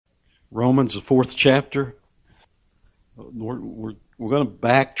Romans, the 4th chapter. We're going to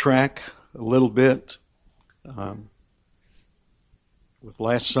backtrack a little bit. With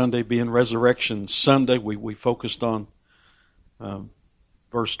last Sunday being Resurrection Sunday, we focused on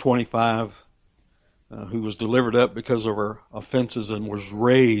verse 25, who was delivered up because of our offenses and was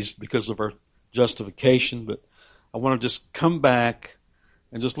raised because of our justification. But I want to just come back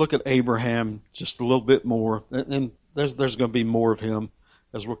and just look at Abraham just a little bit more. And there's going to be more of him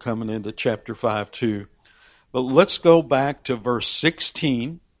as we're coming into chapter 5 too. But let's go back to verse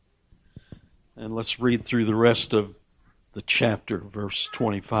 16 and let's read through the rest of the chapter, verse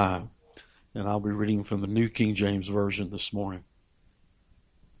 25. And I'll be reading from the New King James Version this morning.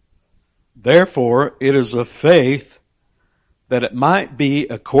 Therefore, it is of faith that it might be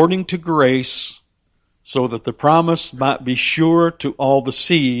according to grace, so that the promise might be sure to all the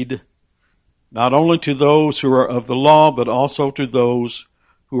seed, not only to those who are of the law, but also to those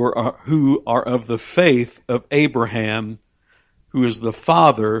who are of the faith of Abraham, who is the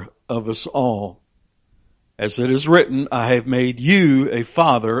father of us all. As it is written, I have made you a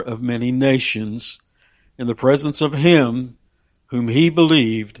father of many nations, in the presence of him whom he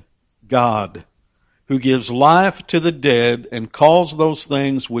believed, God, who gives life to the dead and calls those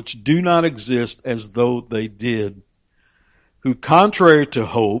things which do not exist as though they did, who contrary to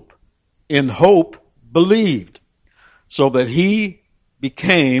hope, in hope believed, so that he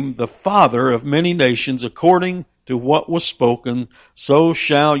became the father of many nations according to what was spoken, so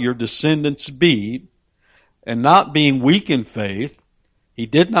shall your descendants be. And not being weak in faith, he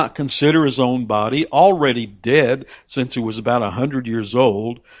did not consider his own body already dead since he was about 100 years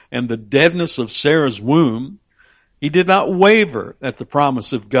old, and the deadness of Sarah's womb. He did not waver at the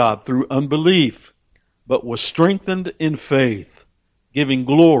promise of God through unbelief, but was strengthened in faith, giving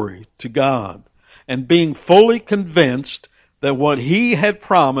glory to God, and being fully convinced that what he had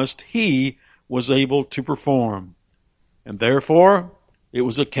promised he was able to perform. And therefore it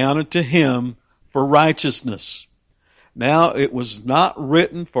was accounted to him for righteousness. Now it was not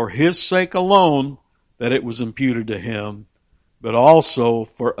written for his sake alone that it was imputed to him, but also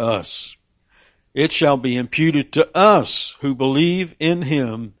for us. It shall be imputed to us who believe in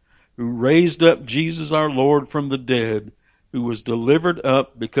him who raised up Jesus our Lord from the dead, who was delivered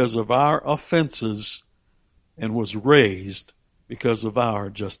up because of our offenses and was raised because of our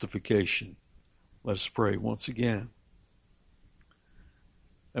justification. Let's pray once again.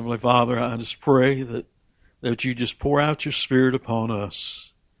 Heavenly Father, I just pray that you just pour out your Spirit upon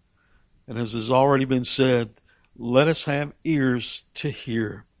us. And as has already been said, let us have ears to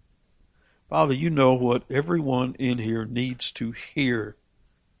hear. Father, you know what everyone in here needs to hear.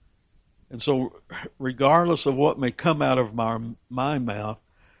 And so, regardless of what may come out of my mouth,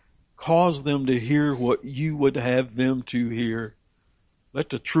 cause them to hear what you would have them to hear. Let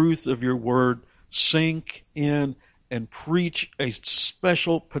the truth of your word sink in and preach a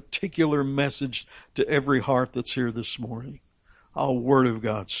special, particular message to every heart that's here this morning. Oh, Word of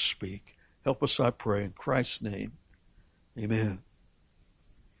God, speak. Help us, I pray, in Christ's name. Amen.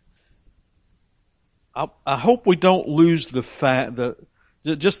 I hope we don't lose the fact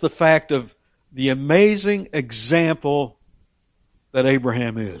of the amazing example that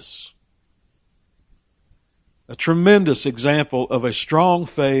Abraham is. A tremendous example of a strong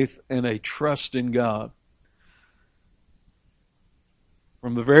faith and a trust in God.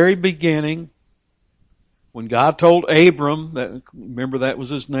 From the very beginning, when God told Abram, remember that was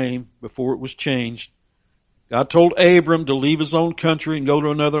his name before it was changed, God told Abram to leave his own country and go to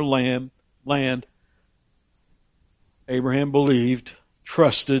another land. Abraham believed,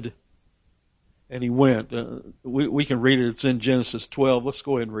 trusted, and he went. We can read it. It's in Genesis 12. Let's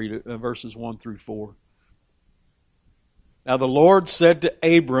go ahead and read it, verses 1 through 4. Now the Lord said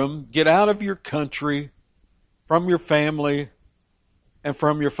to Abram, get out of your country, from your family, and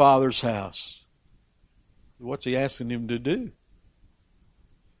from your father's house. What's he asking him to do?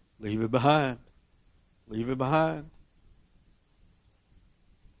 Leave it behind. Leave it behind.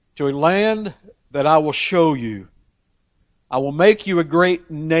 To a land that I will show you. I will make you a great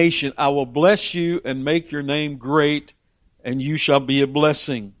nation. I will bless you and make your name great, and you shall be a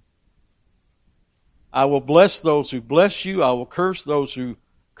blessing. I will bless those who bless you. I will curse those who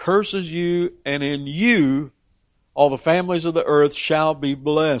curses you, and in you all the families of the earth shall be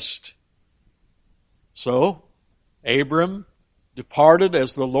blessed. So Abram departed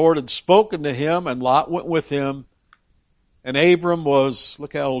as the Lord had spoken to him, and Lot went with him. And Abram was,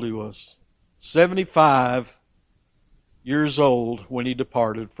 look how old he was, 75 years old when he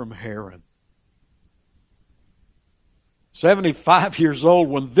departed from Haran. 75 years old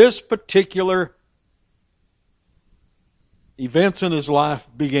when this particular events in his life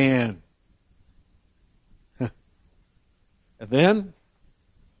began. And then,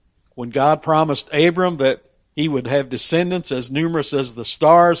 when God promised Abram that he would have descendants as numerous as the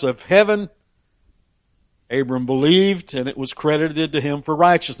stars of heaven, Abram believed, and it was credited to him for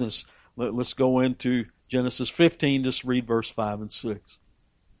righteousness. Let's go into Genesis 15, just read verse 5 and 6.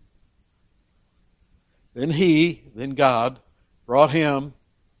 Then God, brought him,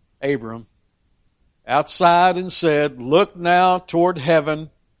 Abram, outside and said, "Look now toward heaven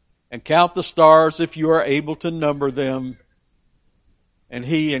and count the stars if you are able to number them."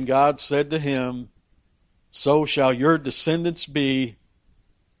 And God said to him, "So shall your descendants be."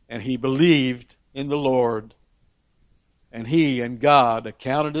 And he believed in the Lord, and God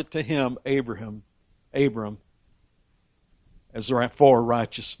accounted it to him, Abram, as for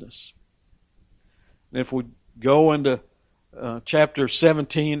righteousness. And if we go into chapter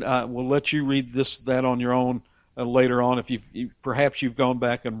 17, we'll let you read that on your own later on. If perhaps you've gone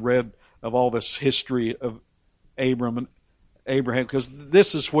back and read of all this history of Abram and Abraham, because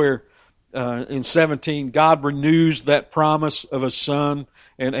this is where in 17 God renews that promise of a son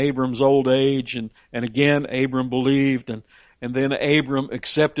in Abram's old age, and again Abram believed, and then Abram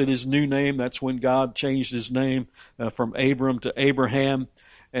accepted his new name. That's when God changed his name from Abram to Abraham,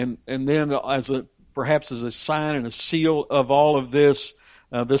 and then perhaps as a sign and a seal of all of this,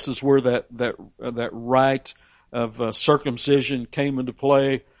 this is where that rite of circumcision came into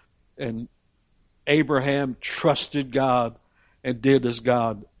play, and Abraham trusted God and did as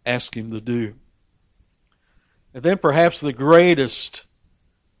God asked him to do. And then perhaps the greatest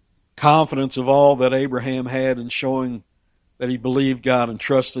confidence of all that Abraham had in showing that he believed God and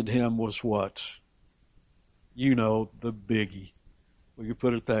trusted him was what? You know, the biggie. We could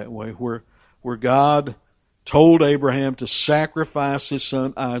put it that way, where God told Abraham to sacrifice his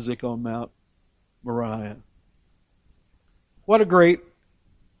son Isaac on Mount Moriah. What a great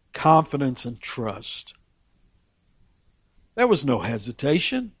confidence and trust. There was no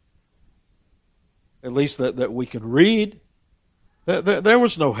hesitation, at least that we can read. There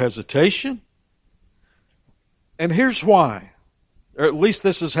was no hesitation. And here's why. Or at least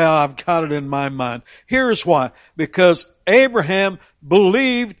this is how I've got it in my mind. Here's why. Because Abraham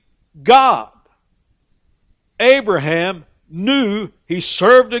believed God. Abraham knew he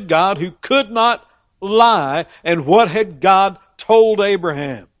served a God who could not lie. And what had God told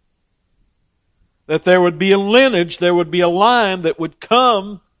Abraham? That there would be a lineage, there would be a line that would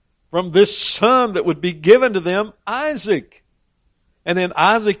come from this son that would be given to them, Isaac. And then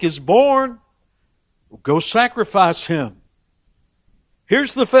Isaac is born. Go sacrifice him.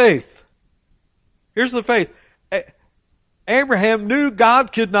 Here's the faith. Here's the faith. Abraham knew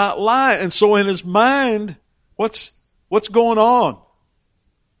God could not lie, and so in his mind, what's going on?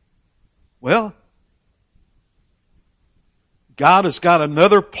 Well, God has got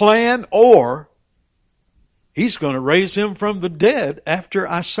another plan, or He's going to raise him from the dead after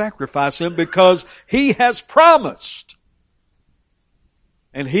I sacrifice him, because He has promised.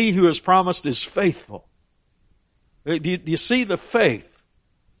 And He who has promised is faithful. Do you see the faith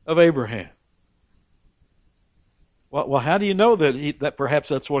of Abraham? Well, how do you know that perhaps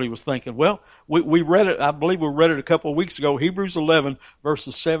that's what he was thinking? Well, we read it, I believe we read it a couple of weeks ago, Hebrews 11,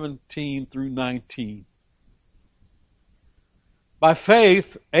 verses 17 through 19. By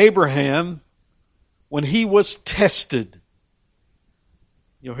faith, Abraham, when he was tested,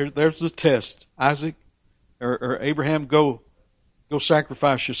 there's the test. Isaac, or Abraham, go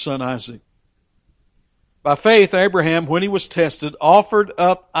sacrifice your son Isaac. By faith, Abraham, when he was tested, offered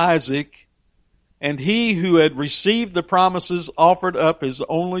up Isaac, and he who had received the promises offered up his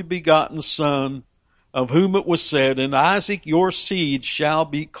only begotten son, of whom it was said, "In Isaac your seed shall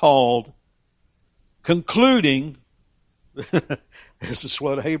be called," concluding, this is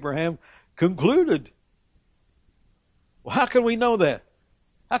what Abraham concluded. Well, how can we know that?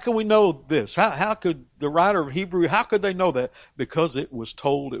 How can we know this? How could the writer of Hebrew, how could they know that? Because it was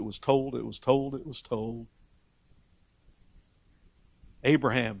told, it was told, it was told, it was told.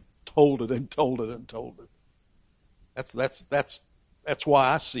 Abraham told it and told it and told it. That's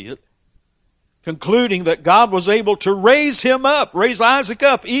why I see it. Concluding that God was able to raise Isaac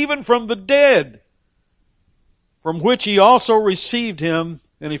up, even from the dead, from which He also received him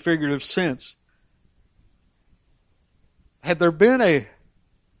in a figurative sense. Had there been a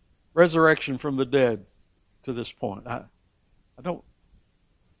resurrection from the dead to this point? I don't.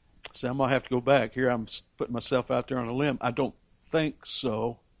 See, I'm going to have to go back. Here I'm putting myself out there on a limb. I don't think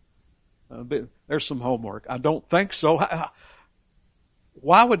so. There's some homework. I don't think so.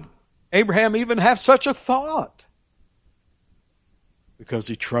 Why would Abraham even have such a thought? Because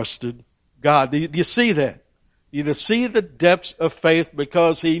he trusted God. Do you see that? You to see the depths of faith,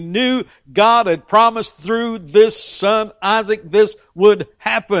 because he knew God had promised through this son, Isaac, this would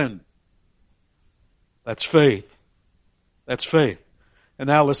happen. That's faith. That's faith. And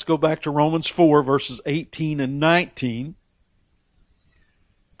now let's go back to Romans 4, verses 18 and 19.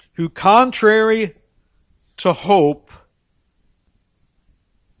 Who contrary to hope,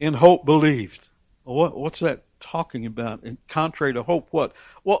 in hope believed. What's that talking about? And contrary to hope, what?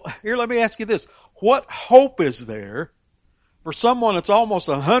 Well, here, let me ask you this. What hope is there for someone that's almost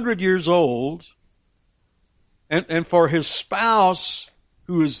 100 years old and for his spouse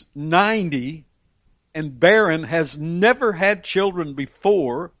who is 90 and barren, has never had children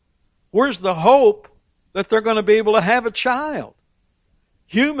before? Where's the hope that they're going to be able to have a child?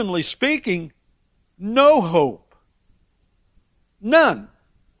 Humanly speaking, no hope. None.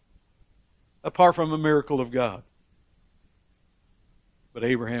 Apart from a miracle of God. But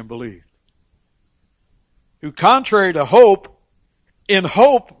Abraham believed. Who contrary to hope, in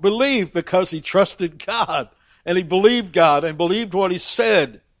hope believed, because he trusted God. And he believed God and believed what he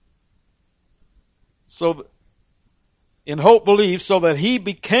said. So, in hope believed, so that he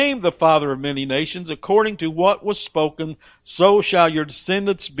became the father of many nations, according to what was spoken, so shall your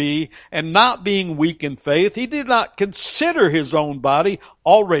descendants be. And not being weak in faith, he did not consider his own body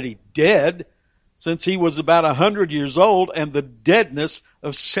already dead, since he was about 100 years old, and the deadness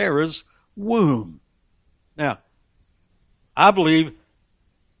of Sarah's womb. Now, I believe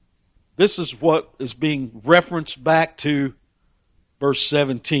this is what is being referenced back to verse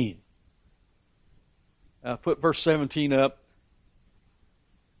 17. Put verse 17 up.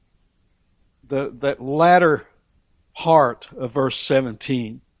 That latter part of verse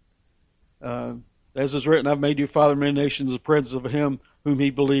 17. As is written, I've made you father of many nations in the presence of him whom he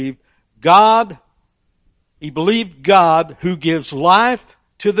believed. He believed God, who gives life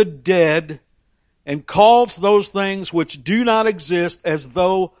to the dead and calls those things which do not exist as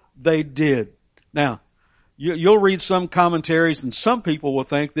though they did. Now, you'll read some commentaries, and some people will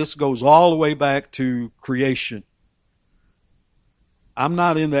think this goes all the way back to creation. I'm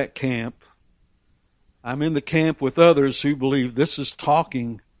not in that camp. I'm in the camp with others who believe this is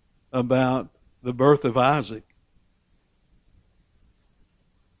talking about the birth of Isaac.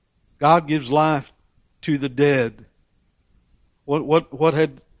 God gives life to the dead. What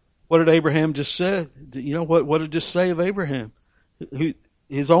did Abraham just say? You know, what did it just say of Abraham?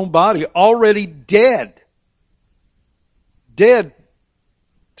 His own body already dead. Dead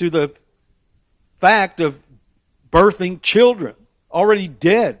to the fact of birthing children. Already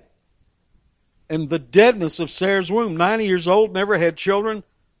dead. And the deadness of Sarah's womb. 90 years old, never had children,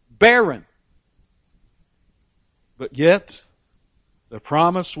 barren. But yet, the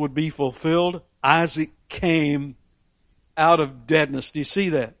promise would be fulfilled. Isaac came out of deadness. Do you see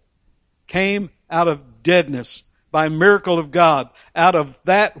that? Came out of deadness by a miracle of God, out of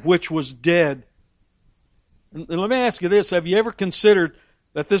that which was dead. And let me ask you this. Have you ever considered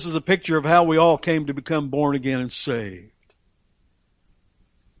that this is a picture of how we all came to become born again and saved?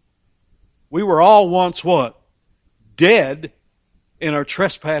 We were all once what? Dead in our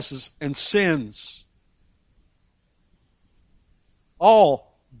trespasses and sins.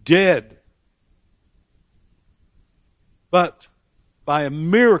 All dead. But by a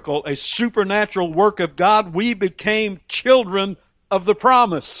miracle, a supernatural work of God, we became children of the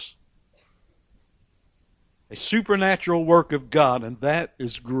promise. A supernatural work of God, and that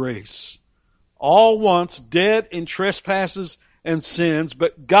is grace. All once dead in trespasses and sins,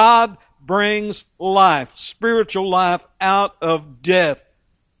 but God brings life, spiritual life, out of death,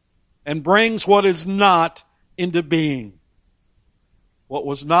 and brings what is not into being. What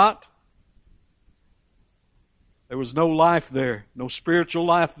was not? There was no life there, no spiritual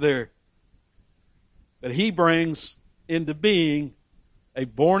life there. But He brings into being a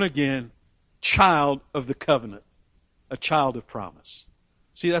born-again child of the covenant, a child of promise.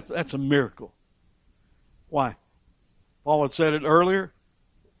 See, that's a miracle. Why? Paul had said it earlier.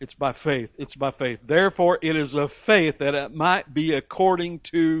 It's by faith. It's by faith. Therefore, it is of faith that it might be according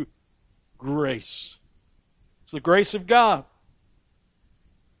to grace. It's the grace of God.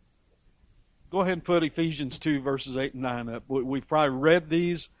 Go ahead and put Ephesians 2, verses 8 and 9 up. We've probably read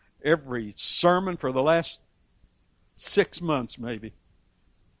these every sermon for the last 6 months, maybe.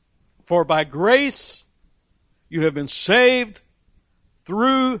 For by grace you have been saved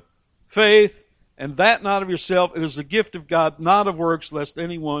through faith, and that not of yourself. It is the gift of God, not of works, lest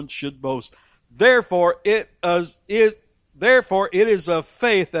anyone should boast. Therefore it is of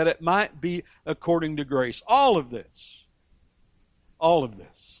faith that it might be according to grace. All of this,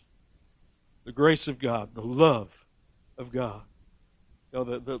 the grace of God, the love of God. You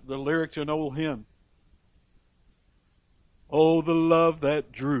know, the lyric to an old hymn, Oh, the love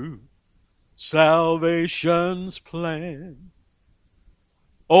that drew salvation's plan.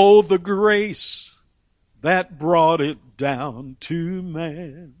 Oh, the grace that brought it down to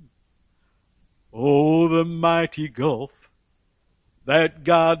man. Oh, the mighty gulf that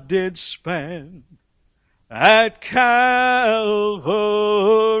God did span at Calvary.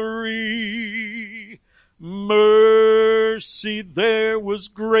 Mercy there was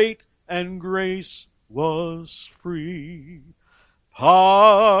great and grace was free.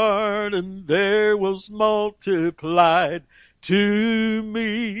 Pardon there was multiplied to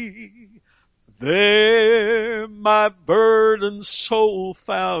me. There my burdened soul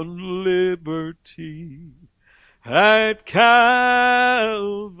found liberty at Calvary.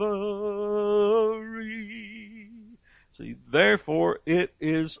 See, therefore it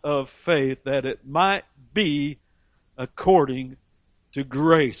is of faith that it might be according to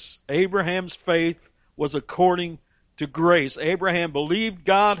grace. Abraham's faith was according to grace. Abraham believed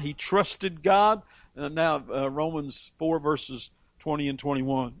God. He trusted God. Now Romans 4 verses 20 and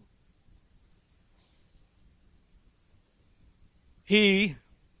 21. He,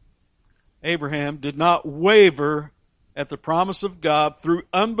 Abraham, did not waver at the promise of God through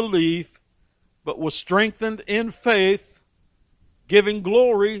unbelief, but was strengthened in faith, giving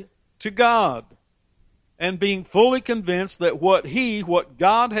glory to God, and being fully convinced that what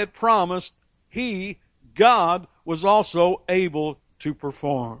God had promised, God, was also able to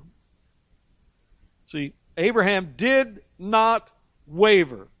perform. See, Abraham did not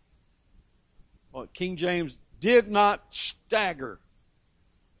waver. Well, King James did not stagger.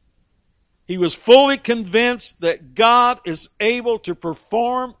 He was fully convinced that God is able to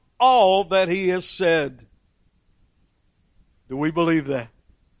perform all that He has said. Do we believe that?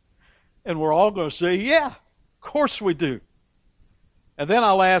 And we're all going to say, yeah, of course we do. And then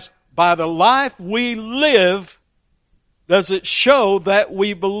I'll ask, by the life we live, does it show that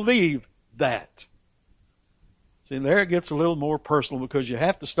we believe that? See, there it gets a little more personal, because you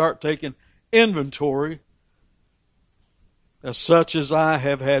have to start taking inventory, as such as I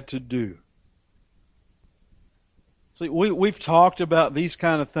have had to do. See, we've talked about these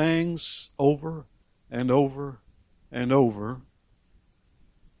kind of things over and over and over.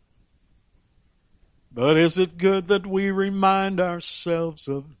 But is it good that we remind ourselves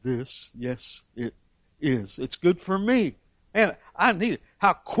of this? Yes, it is. It's good for me. And I need it.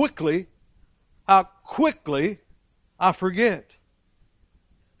 How quickly I forget.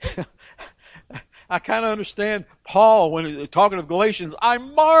 I kind of understand Paul when he's talking to Galatians. I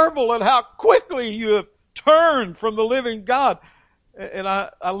marvel at how quickly you have turned from the living God. And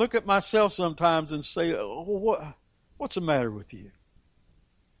I look at myself sometimes and say, what's the matter with you?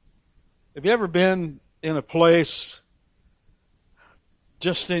 Have you ever been in a place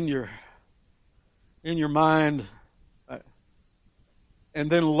just in your mind, and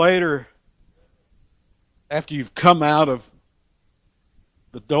then later, after you've come out of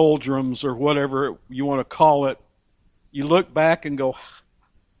the doldrums or whatever you want to call it, you look back and go,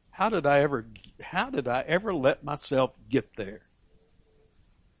 how did I ever let myself get there?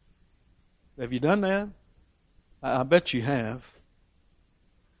 Have you done that? I bet you have.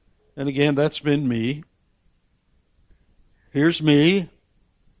 And again, that's been me. Here's me,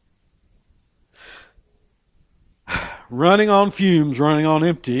 running on fumes, running on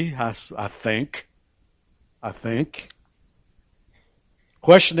empty, I think.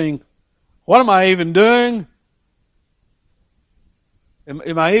 Questioning, what am I even doing?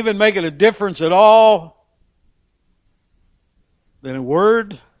 Am I even making a difference at all? Then a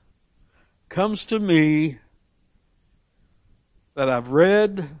word comes to me that I've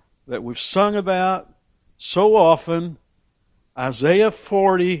read, that we've sung about so often, Isaiah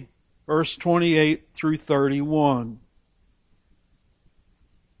 40, verse 28 through 31.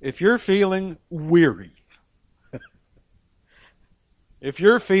 If you're feeling weary, if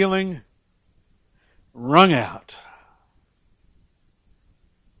you're feeling wrung out,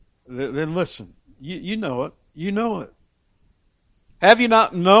 then listen. You know it. You know it. Have you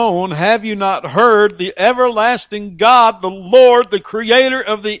not known, have you not heard, the everlasting God, the Lord, the Creator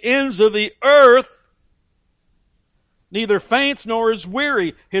of the ends of the earth, neither faints nor is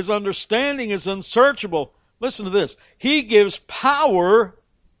weary. His understanding is unsearchable. Listen to this. He gives power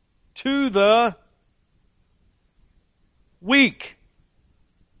to the weak,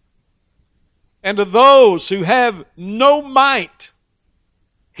 and to those who have no might,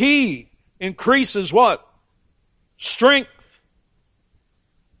 He increases what? Strength.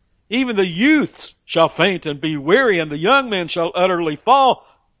 Even the youths shall faint and be weary, and the young men shall utterly fall.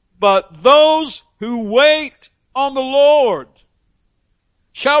 But those who wait on the Lord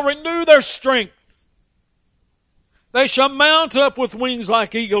shall renew their strength. They shall mount up with wings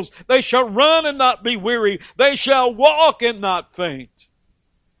like eagles. They shall run and not be weary. They shall walk and not faint.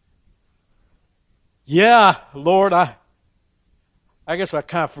 Yeah, Lord, I guess I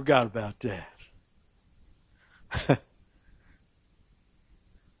kind of forgot about that.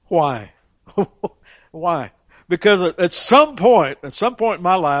 Why? Why? Because at some point in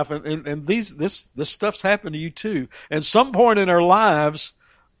my life, and this stuff's happened to you too. At some point in our lives,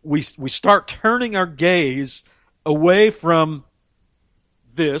 we start turning our gaze away from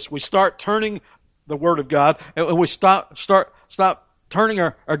this. We start turning the Word of God, and we stop turning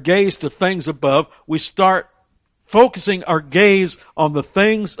our gaze to things above. We start focusing our gaze on the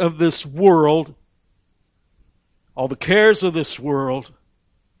things of this world, all the cares of this world.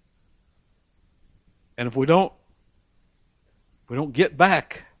 And if we don't get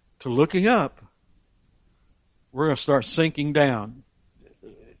back to looking up, we're going to start sinking down.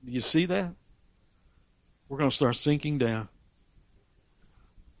 Do you see that? We're going to start sinking down.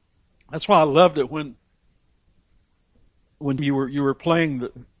 That's why I loved it when you were playing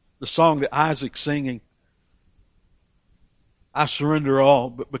the song that Isaac's singing. I surrender all,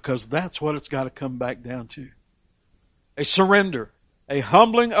 but because that's what it's got to come back down to. A surrender, a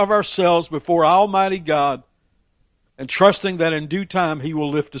humbling of ourselves before Almighty God, and trusting that in due time He will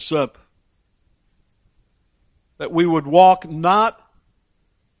lift us up. That we would walk not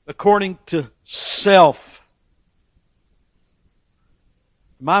according to self.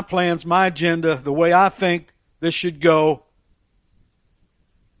 My plans, my agenda, the way I think this should go,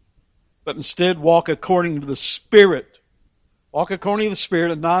 but instead walk according to the Spirit. Walk according to the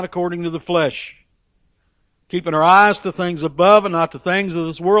Spirit and not according to the flesh. Keeping our eyes to things above and not to things of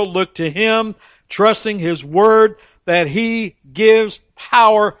this world. Look to Him, trusting His Word that He gives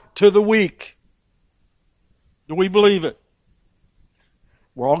power to the weak. Do we believe it?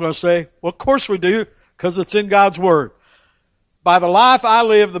 We're all going to say, well, of course we do, because it's in God's Word. By the life I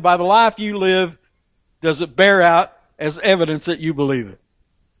live, by the life you live, does it bear out as evidence that you believe it?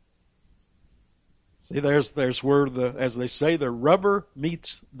 See, there's where as they say, the rubber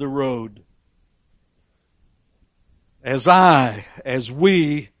meets the road. As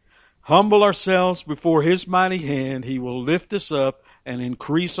we humble ourselves before His mighty hand, He will lift us up and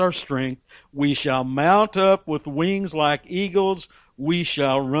increase our strength. We shall mount up with wings like eagles. We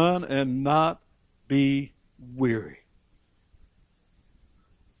shall run and not be weary.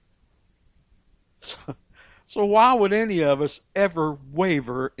 So why would any of us ever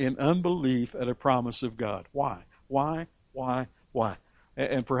waver in unbelief at a promise of God? Why?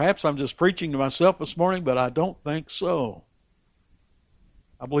 And perhaps I'm just preaching to myself this morning, but I don't think so.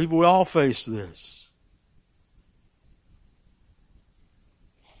 I believe we all face this.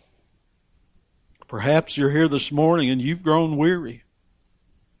 Perhaps you're here this morning and you've grown weary.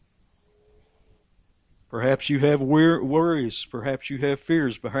 Perhaps you have worries. Perhaps you have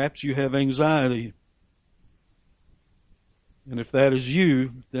fears. Perhaps you have anxiety. And if that is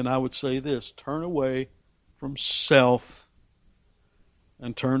you, then I would say this: turn away from self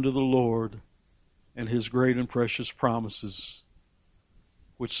and turn to the Lord and His great and precious promises,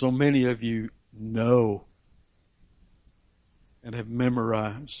 which so many of you know and have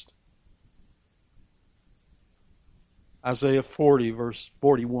memorized. Isaiah 41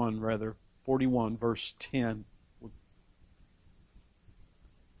 verse 10.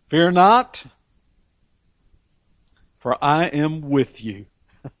 Fear not, for I am with you.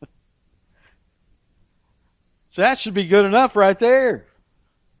 So that should be good enough right there.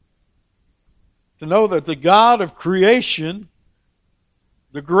 To know that the God of creation,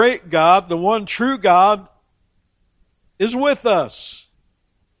 the great God, the one true God, is with us.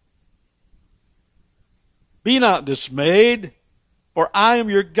 Be not dismayed, for I am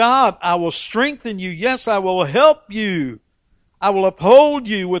your God. I will strengthen you. Yes, I will help you. I will uphold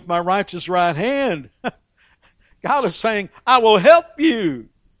you with my righteous right hand. God is saying, I will help you.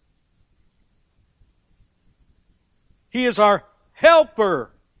 He is our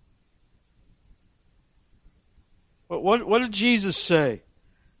helper. But what did Jesus say?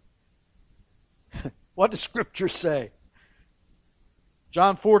 What does Scripture say?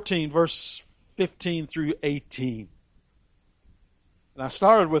 John 14, verse 15 through 18. And I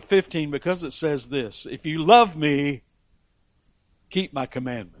started with 15 because it says this: if you love me, keep my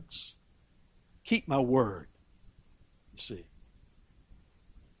commandments. Keep my word. You see.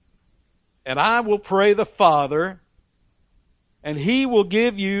 And I will pray the Father, and He will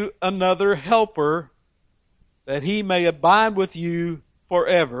give you another helper, that He may abide with you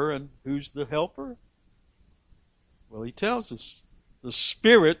forever. And who's the helper? Well, He tells us, the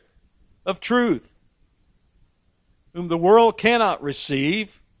Spirit of truth, whom the world cannot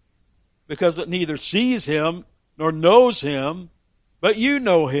receive, because it neither sees Him nor knows him, but you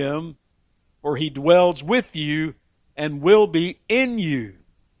know him, for he dwells with you and will be in you.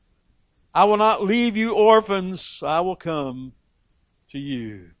 I will not leave you orphans. I will come to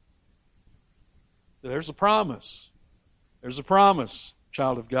you. There's a promise. There's a promise,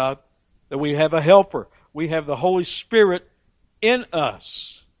 child of God, that we have a helper. We have the Holy Spirit in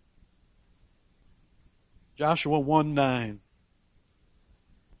us. Joshua 1:9.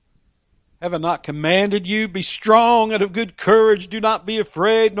 Have I not commanded you? Be strong and of good courage. Do not be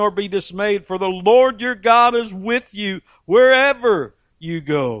afraid nor be dismayed, for the Lord your God is with you wherever you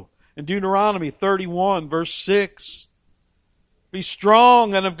go. In Deuteronomy 31, verse 6. Be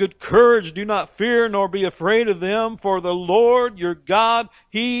strong and of good courage. Do not fear nor be afraid of them, for the Lord your God,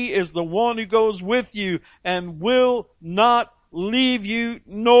 He is the one who goes with you and will not leave you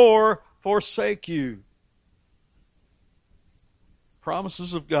nor forsake you.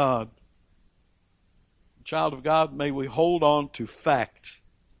 Promises of God. Child of God, may we hold on to fact.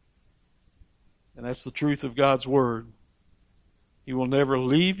 And that's the truth of God's Word. He will never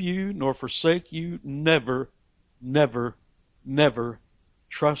leave you nor forsake you. Never, never, never.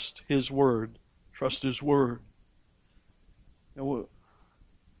 Trust His Word. Trust His Word. And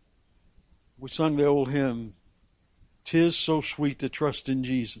we sung the old hymn, "'Tis so sweet to trust in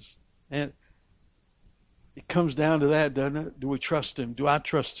Jesus." And it comes down to that, doesn't it? Do we trust Him? Do I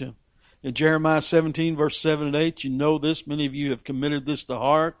trust Him? In Jeremiah 17, verse 7 and 8, you know this. Many of you have committed this to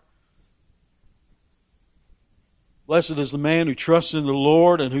heart. Blessed is the man who trusts in the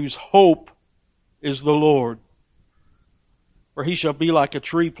Lord and whose hope is the Lord. For he shall be like a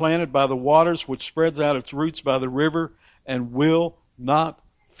tree planted by the waters, which spreads out its roots by the river, and will not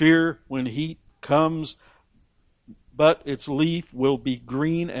fear when heat comes, but its leaf will be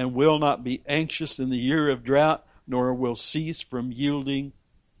green and will not be anxious in the year of drought, nor will cease from yielding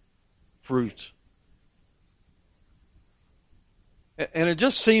fruit. And it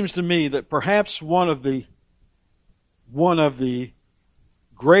just seems to me that perhaps one of the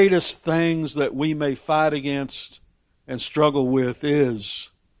greatest things that we may fight against and struggle with is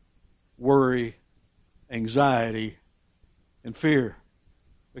worry, anxiety, and fear.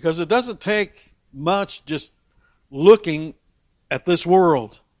 Because it doesn't take much just looking at this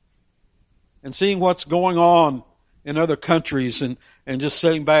world and seeing what's going on in other countries and just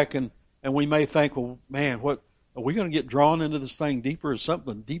sitting back and we may think, well, man, what are we going to get drawn into this thing deeper? Is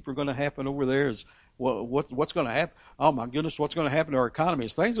something deeper going to happen over there? Is what's going to happen? Oh my goodness, what's going to happen to our economy?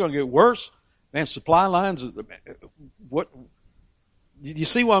 Is things going to get worse? Man, supply lines. What? You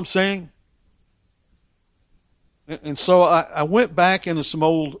see what I'm saying? And so I went back into some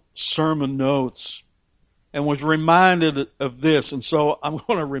old sermon notes and was reminded of this. And so I'm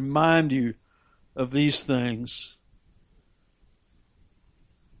going to remind you of these things.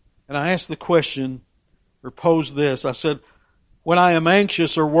 And I asked the question, or posed this. I said, when I am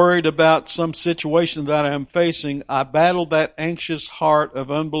anxious or worried about some situation that I am facing, I battle that anxious heart of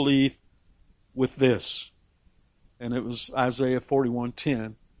unbelief with this. And it was Isaiah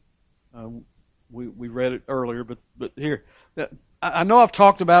 41:10. We read it earlier, but here. I know I've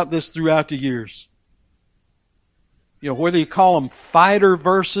talked about this throughout the years. You know, whether you call them fighter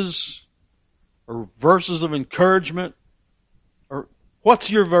verses or verses of encouragement, or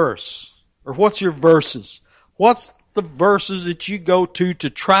what's your verse? Or what's your verses? What's the verses that you go to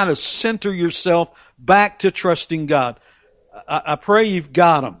try to center yourself back to trusting God? I pray you've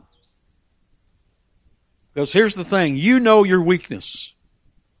got them. Because here's the thing. You know your weakness.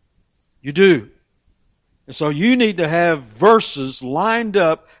 You do. And so you need to have verses lined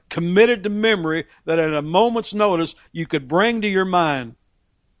up, committed to memory, that at a moment's notice you could bring to your mind.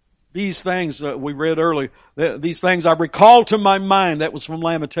 These things that we read earlier, these things I recall to my mind. That was from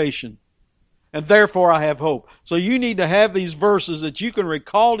Lamentation. And therefore I have hope. So you need to have these verses that you can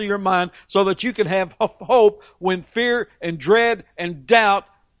recall to your mind so that you can have hope when fear and dread and doubt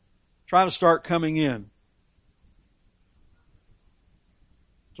try to start coming in.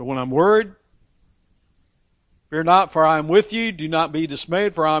 So when I'm worried, fear not, for I am with you. Do not be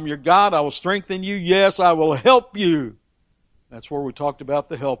dismayed, for I am your God. I will strengthen you. Yes, I will help you. That's where we talked about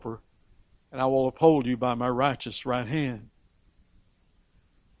the helper. And I will uphold you by my righteous right hand.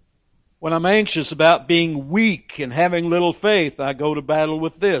 When I'm anxious about being weak and having little faith, I go to battle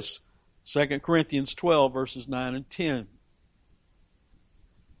with this. 2 Corinthians 12, verses 9 and 10.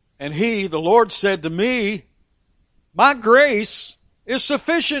 And He, the Lord, said to me, my grace is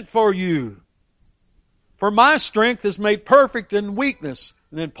sufficient for you, for my strength is made perfect in weakness.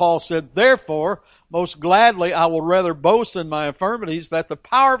 And then Paul said, therefore, most gladly I will rather boast in my infirmities, that the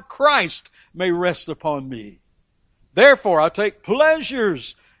power of Christ may rest upon me. Therefore I take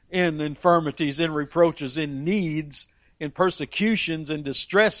pleasures in infirmities, in reproaches, in needs, in persecutions, in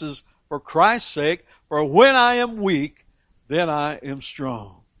distresses for Christ's sake. For when I am weak, then I am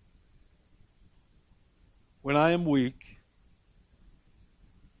strong. When I am weak,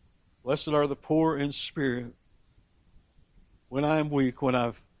 blessed are the poor in spirit. When I am weak, when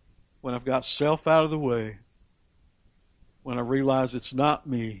I've got self out of the way, when I realize it's not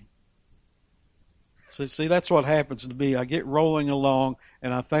me. See, that's what happens to me. I get rolling along,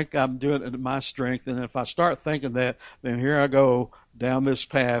 and I think I'm doing it in my strength. And if I start thinking that, then here I go down this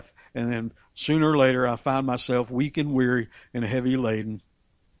path, and then sooner or later I find myself weak and weary and heavy laden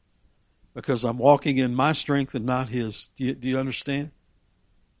because I'm walking in my strength and not His. Do you understand?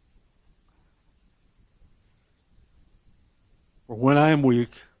 For when I am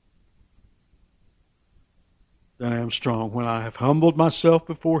weak, then I am strong. When I have humbled myself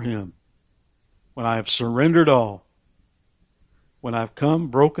before Him, when I have surrendered all, when I've come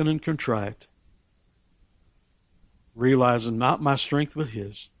broken and contrite, realizing not my strength but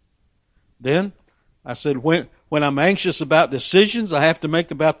His. Then, I said, when I'm anxious about decisions I have to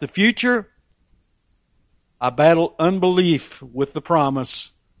make about the future, I battle unbelief with the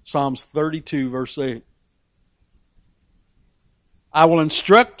promise, Psalms 32, verse 8. I will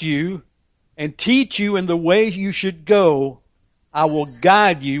instruct you and teach you in the way you should go. I will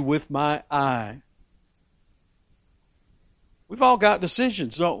guide you with my eye. We've all got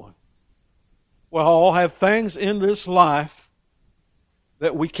decisions, don't we? We all have things in this life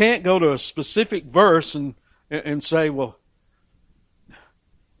that we can't go to a specific verse and say, well,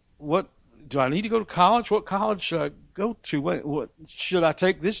 what do I need to go to college? What college should I go to? What should I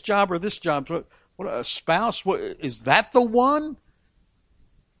take this job or this job? What a spouse? What, is that the one?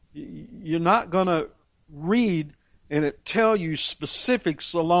 You're not going to read and it tell you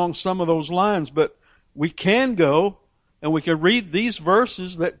specifics along some of those lines, but we can go and we can read these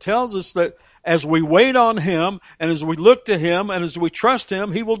verses that tells us that as we wait on Him and as we look to Him and as we trust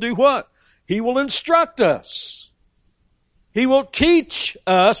Him, He will do what? He will instruct us. He will teach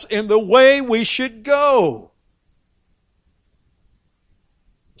us in the way we should go.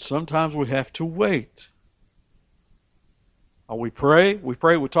 Sometimes we have to wait. We pray. We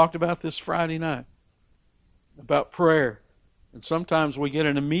talked about this Friday night, about prayer. And sometimes we get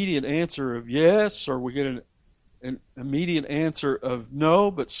an immediate answer of yes, or we get an immediate answer of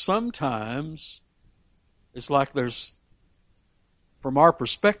no, but sometimes it's like from our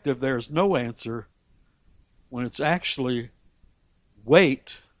perspective, there's no answer when it's actually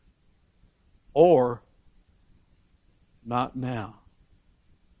wait or not now.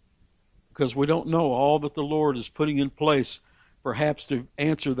 Because we don't know all that the Lord is putting in place perhaps to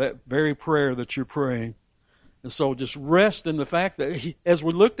answer that very prayer that you're praying. And so just rest in the fact that as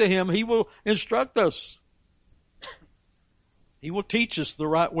we look to Him, He will instruct us. He will teach us the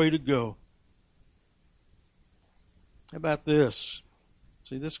right way to go. How about this?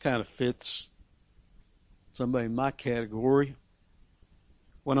 See, this kind of fits somebody in my category.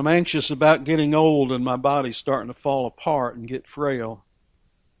 When I'm anxious about getting old and my body's starting to fall apart and get frail,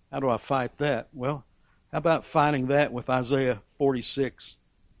 how do I fight that? Well, how about fighting that with Isaiah 46,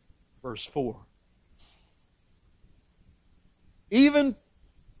 verse 4? Even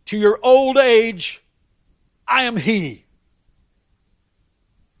to your old age, I am He.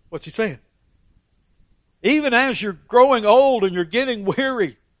 What's He saying? Even as you're growing old and you're getting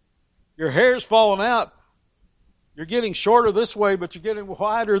weary, your hair's falling out, you're getting shorter this way, but you're getting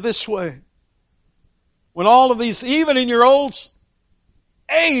wider this way. When all of these, even in your old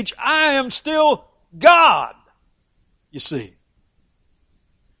age, I am still God, you see.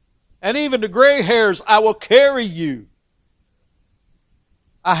 And even to gray hairs, I will carry you.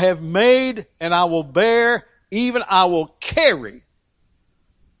 I have made and I will bear, even I will carry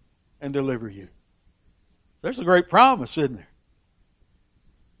and deliver you. There's a great promise, isn't there?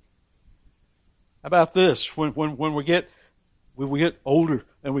 How about this? When we get older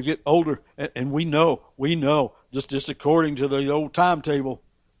and we get older and we know, just according to the old timetable,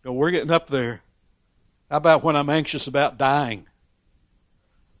 we're getting up there. How about when I'm anxious about dying?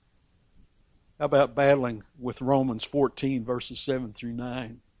 How about battling with Romans 14, verses 7 through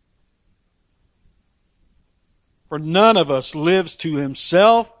 9? For none of us lives to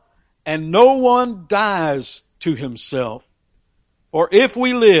himself, and no one dies to himself. For if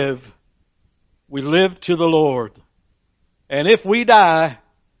we live to the Lord. And if we die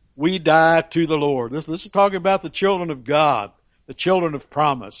to the Lord. This is talking about the children of God, the children of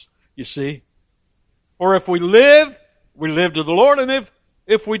promise, you see. Or if we live to the Lord, and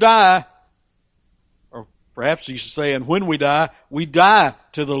if we die, or perhaps you should say, and when we die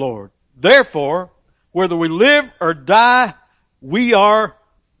to the Lord. Therefore, whether we live or die, we are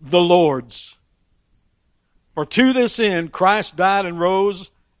the Lord's. For to this end Christ died and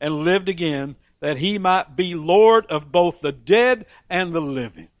rose and lived again, that he might be Lord of both the dead and the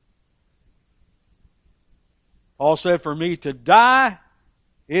living. Paul said, for me to die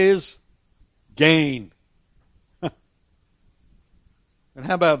is gain. And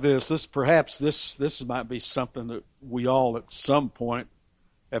how about this? This might be something that we all at some point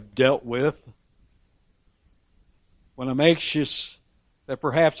have dealt with. When I'm anxious that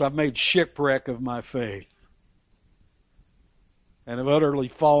perhaps I've made shipwreck of my faith and have utterly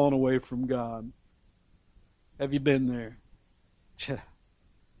fallen away from God. Have you been there?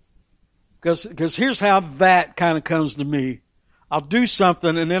 Because here's how that kind of comes to me. I'll do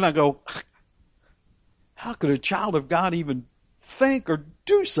something and then I go, how could a child of God even think or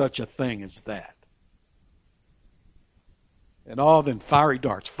do such a thing as that? And all then fiery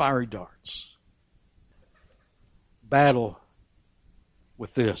darts. Battle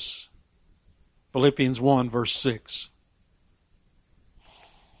with this. Philippians 1 verse 6.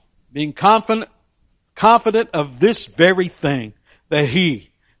 Being confident of this very thing,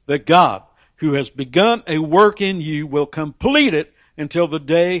 that God, who has begun a work in you, will complete it until the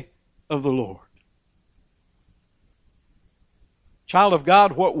day of the Lord. Child of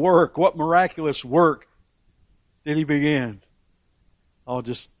God, what miraculous work did he begin? Oh,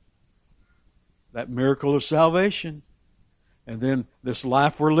 just that miracle of salvation. And then this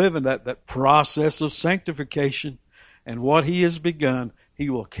life we're living, that process of sanctification. And what he has begun, he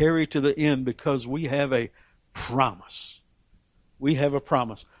will carry to the end because we have a promise. We have a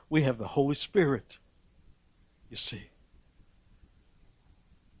promise. We have the Holy Spirit. You see.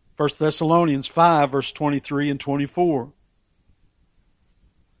 1 Thessalonians 5 verse 23 and 24.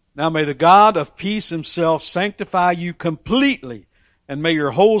 Now may the God of peace himself sanctify you completely, and may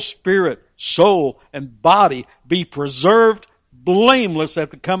your whole spirit, soul, and body be preserved blameless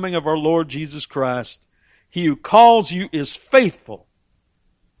at the coming of our Lord Jesus Christ. He who calls you is faithful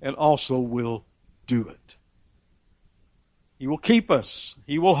and also will do it. He will keep us.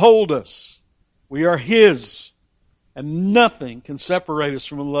 He will hold us. We are His. And nothing can separate us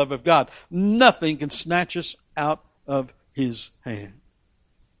from the love of God. Nothing can snatch us out of His hand.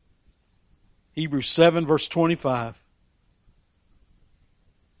 Hebrews 7 verse 25.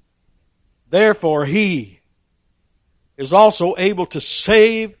 Therefore He is also able to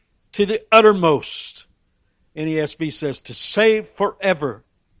save to the uttermost. NESB says to save forever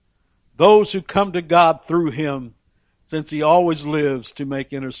those who come to God through Him, since He always lives to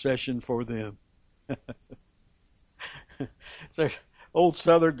make intercession for them. So, old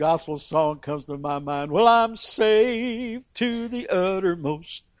Southern gospel song comes to my mind. Well, I'm saved to the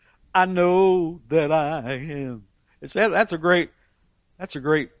uttermost. I know that I am. That's a great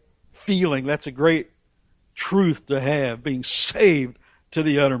feeling. That's a great truth to have, being saved to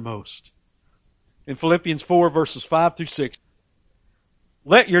the uttermost. In Philippians 4 verses 5 through 6.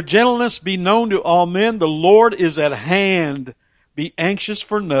 Let your gentleness be known to all men. The Lord is at hand. Be anxious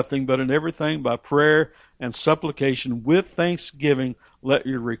for nothing, but in everything by prayer and supplication with thanksgiving, let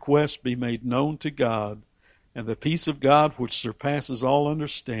your requests be made known to God. And the peace of God, which surpasses all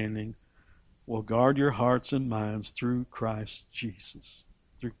understanding, will guard your hearts and minds through Christ Jesus.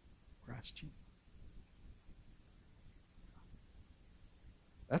 Through Christ Jesus.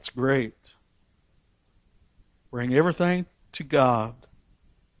 That's great. Bring everything to God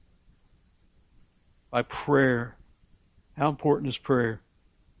by prayer. How important is prayer?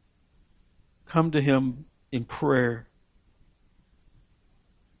 Come to Him in prayer,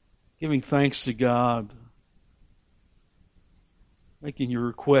 giving thanks to God, making your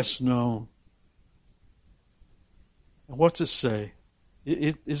requests known. And what's it say?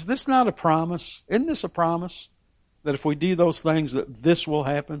 Is this not a promise? Isn't this a promise? That if we do those things, that this will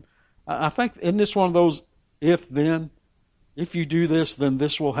happen? I think, isn't this one of those if-then? If you do this, then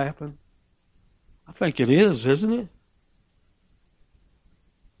this will happen? I think it is, isn't it?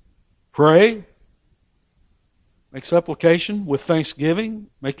 Pray. Make supplication with thanksgiving.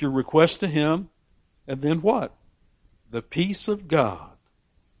 Make your request to Him. And then what? The peace of God,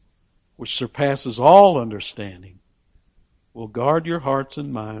 which surpasses all understanding, will guard your hearts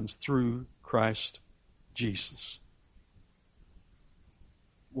and minds through Christ Jesus.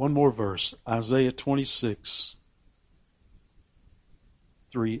 One more verse. Isaiah 26,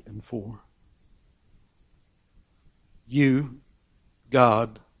 3 and 4. You,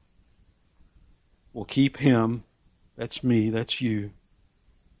 God, will keep him, that's me, that's you,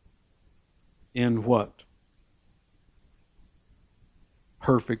 in what?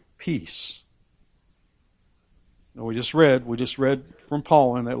 Perfect peace. Now we just read from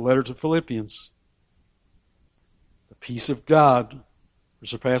Paul in that letter to Philippians. The peace of God, which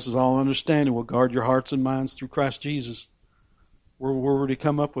surpasses all understanding, will guard your hearts and minds through Christ Jesus. Where would he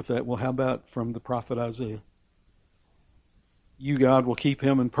come up with that? Well, how about from the prophet Isaiah? You, God, will keep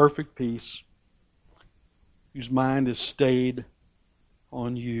him in perfect peace, whose mind is stayed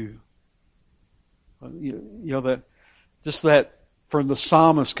on you. You know, that from the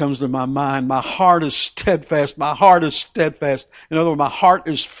psalmist comes to my mind. My heart is steadfast. My heart is steadfast. In other words, my heart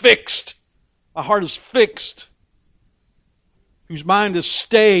is fixed. My heart is fixed. Whose mind is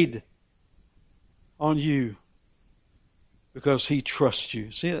stayed on you because he trusts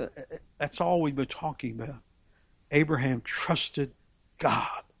you. See, that's all we've been talking about. Abraham trusted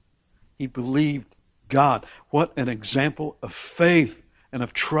God. He believed God. What an example of faith and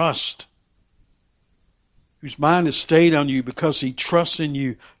of trust. Whose mind is stayed on you because he trusts in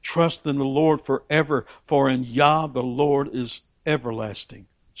you. Trust in the Lord forever, for in Yah the Lord is everlasting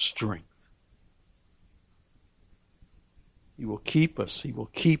strength. He will keep us. He will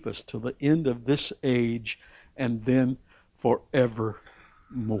keep us till the end of this age and then forevermore.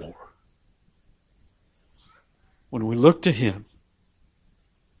 When we look to him,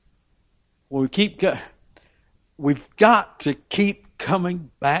 we've got to keep coming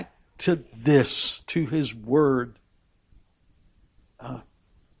back to this, to his word.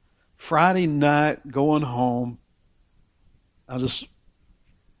 Friday night, going home, I just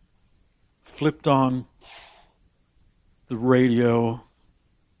flipped on the radio.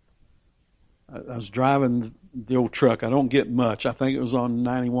 I was driving the old truck. I don't get much. I think it was on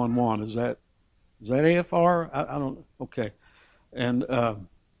 91.1. Is that AFR? I don't. Okay, and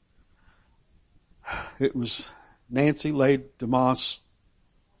it was Nancy Leigh DeMoss.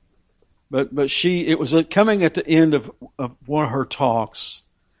 But it was coming at the end of one of her talks,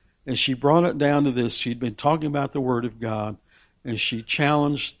 and she brought it down to this. She'd been talking about the Word of God, and she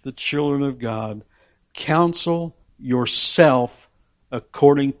challenged the children of God, counsel yourself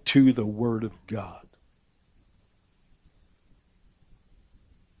according to the Word of God.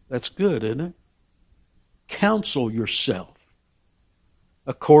 That's good, isn't it? Counsel yourself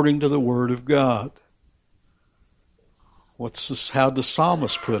according to the Word of God. How the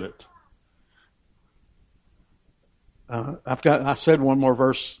psalmist put it? I said one more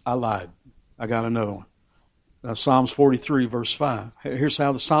verse. I lied. I got another one. Psalms 43, verse 5. Here's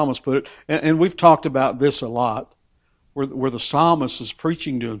how the psalmist put it. And we've talked about this a lot, where the psalmist is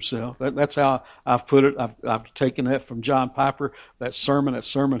preaching to himself. That's how I've put it. I've taken that from John Piper. That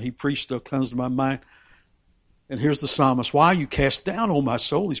sermon he preached still comes to my mind. And here's the psalmist. Why are you cast down, O my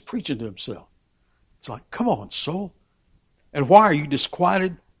soul? He's preaching to himself. It's like, come on, soul. And why are you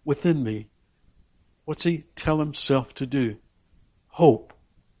disquieted within me? What's he tell himself to do? Hope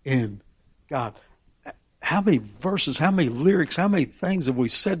in God. How many verses, how many lyrics, how many things have we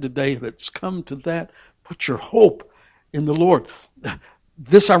said today that's come to that? Put your hope in the Lord.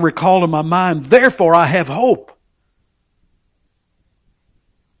 This I recall in my mind, therefore I have hope.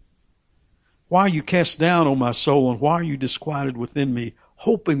 Why are you cast down, O my soul, and why are you disquieted within me?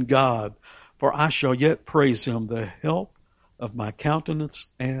 Hope in God, for I shall yet praise him, the help of my countenance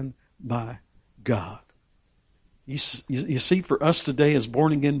and my God. You see, for us today as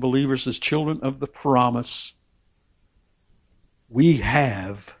born-again believers, as children of the promise, we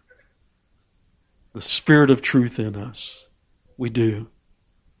have the Spirit of truth in us. We do.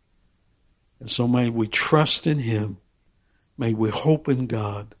 And so may we trust in him. May we hope in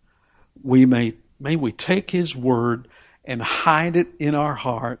God. May we take his word and hide it in our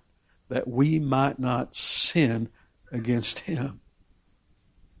heart that we might not sin against him.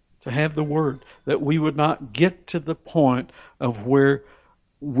 To have the word, that we would not get to the point of where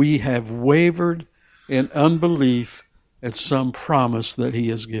we have wavered in unbelief at some promise that he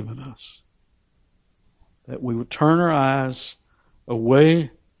has given us. That we would turn our eyes away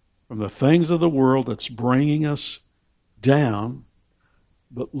from the things of the world that's bringing us down,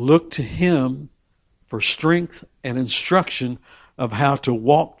 but look to him for strength and instruction of how to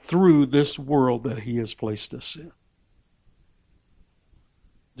walk through this world that he has placed us in.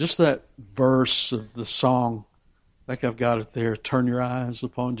 Just that verse of the song, I think I've got it there, turn your eyes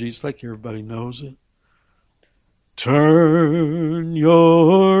upon Jesus. I think everybody knows it. Turn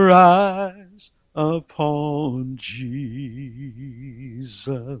your eyes upon Jesus.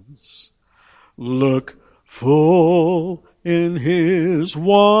 Look full in his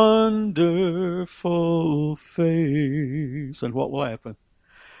wonderful face. And what will happen?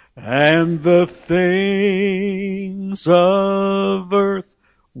 And the things of earth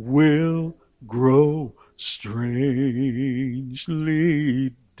will grow strangely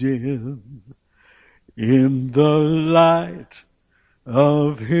dim in the light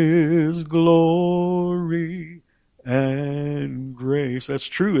of his glory and grace. That's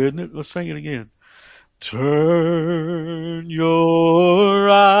true, isn't it? Let's sing it again. Turn your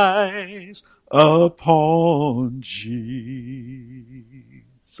eyes upon Jesus.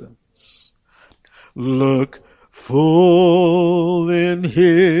 Look full in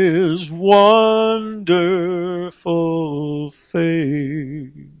his wonderful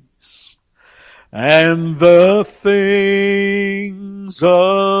face, and the things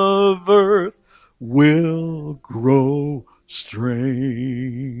of earth will grow strangely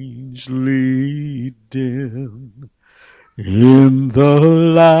dim in the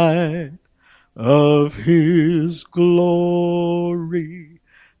light of his glory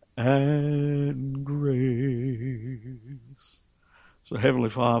and grace. So, Heavenly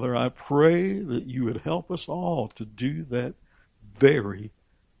Father, I pray that you would help us all to do that very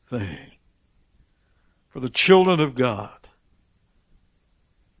thing. For the children of God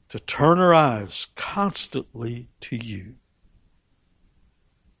to turn our eyes constantly to you.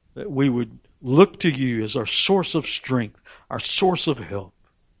 That we would look to you as our source of strength, our source of help.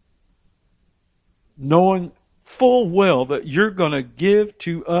 Knowing full well that you're going to give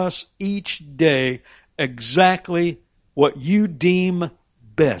to us each day exactly what you deem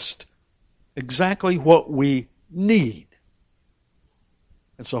best. Exactly what we need.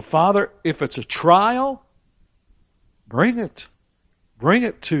 And so, Father, if it's a trial, bring it. Bring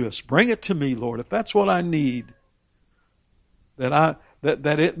it to us. Bring it to me, Lord. If that's what I need, that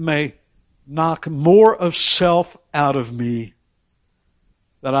it may knock more of self out of me,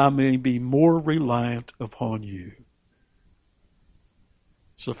 that I may be more reliant upon you.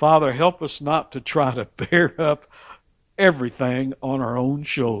 So, Father, help us not to try to bear up everything on our own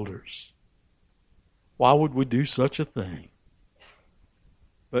shoulders. Why would we do such a thing?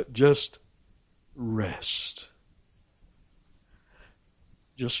 But just rest.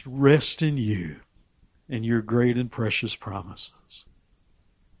 Just rest in you and your great and precious promises.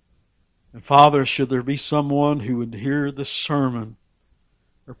 And Father, should there be someone who would hear this sermon,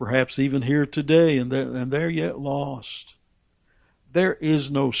 or perhaps even here today, and they're yet lost, there is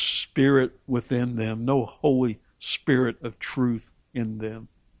no spirit within them, no Holy Spirit of truth in them.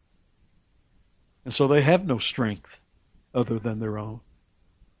 And so they have no strength other than their own.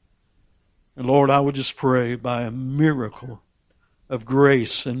 And Lord, I would just pray by a miracle of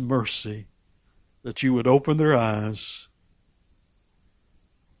grace and mercy that you would open their eyes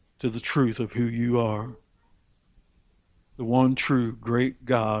to the truth of who you are, the one true great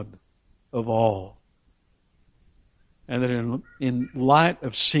God of all. And that in light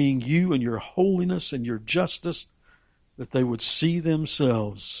of seeing you and your holiness and your justice, that they would see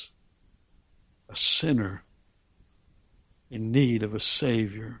themselves a sinner in need of a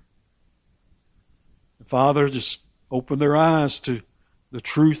Savior. And Father, just open their eyes to the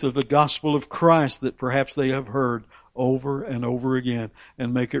truth of the gospel of Christ that perhaps they have heard over and over again,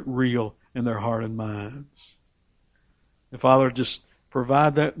 and make it real in their heart and minds. And Father, just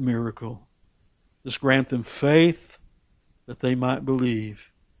provide that miracle. Just grant them faith that they might believe.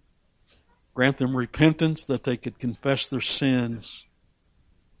 Grant them repentance that they could confess their sins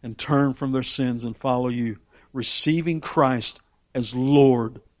and turn from their sins and follow you, receiving Christ as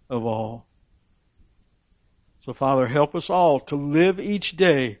Lord of all. So, Father, help us all to live each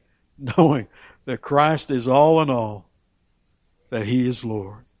day knowing that Christ is all in all, that He is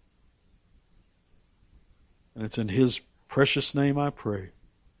Lord. And it's in His precious name I pray.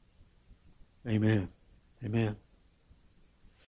 Amen. Amen.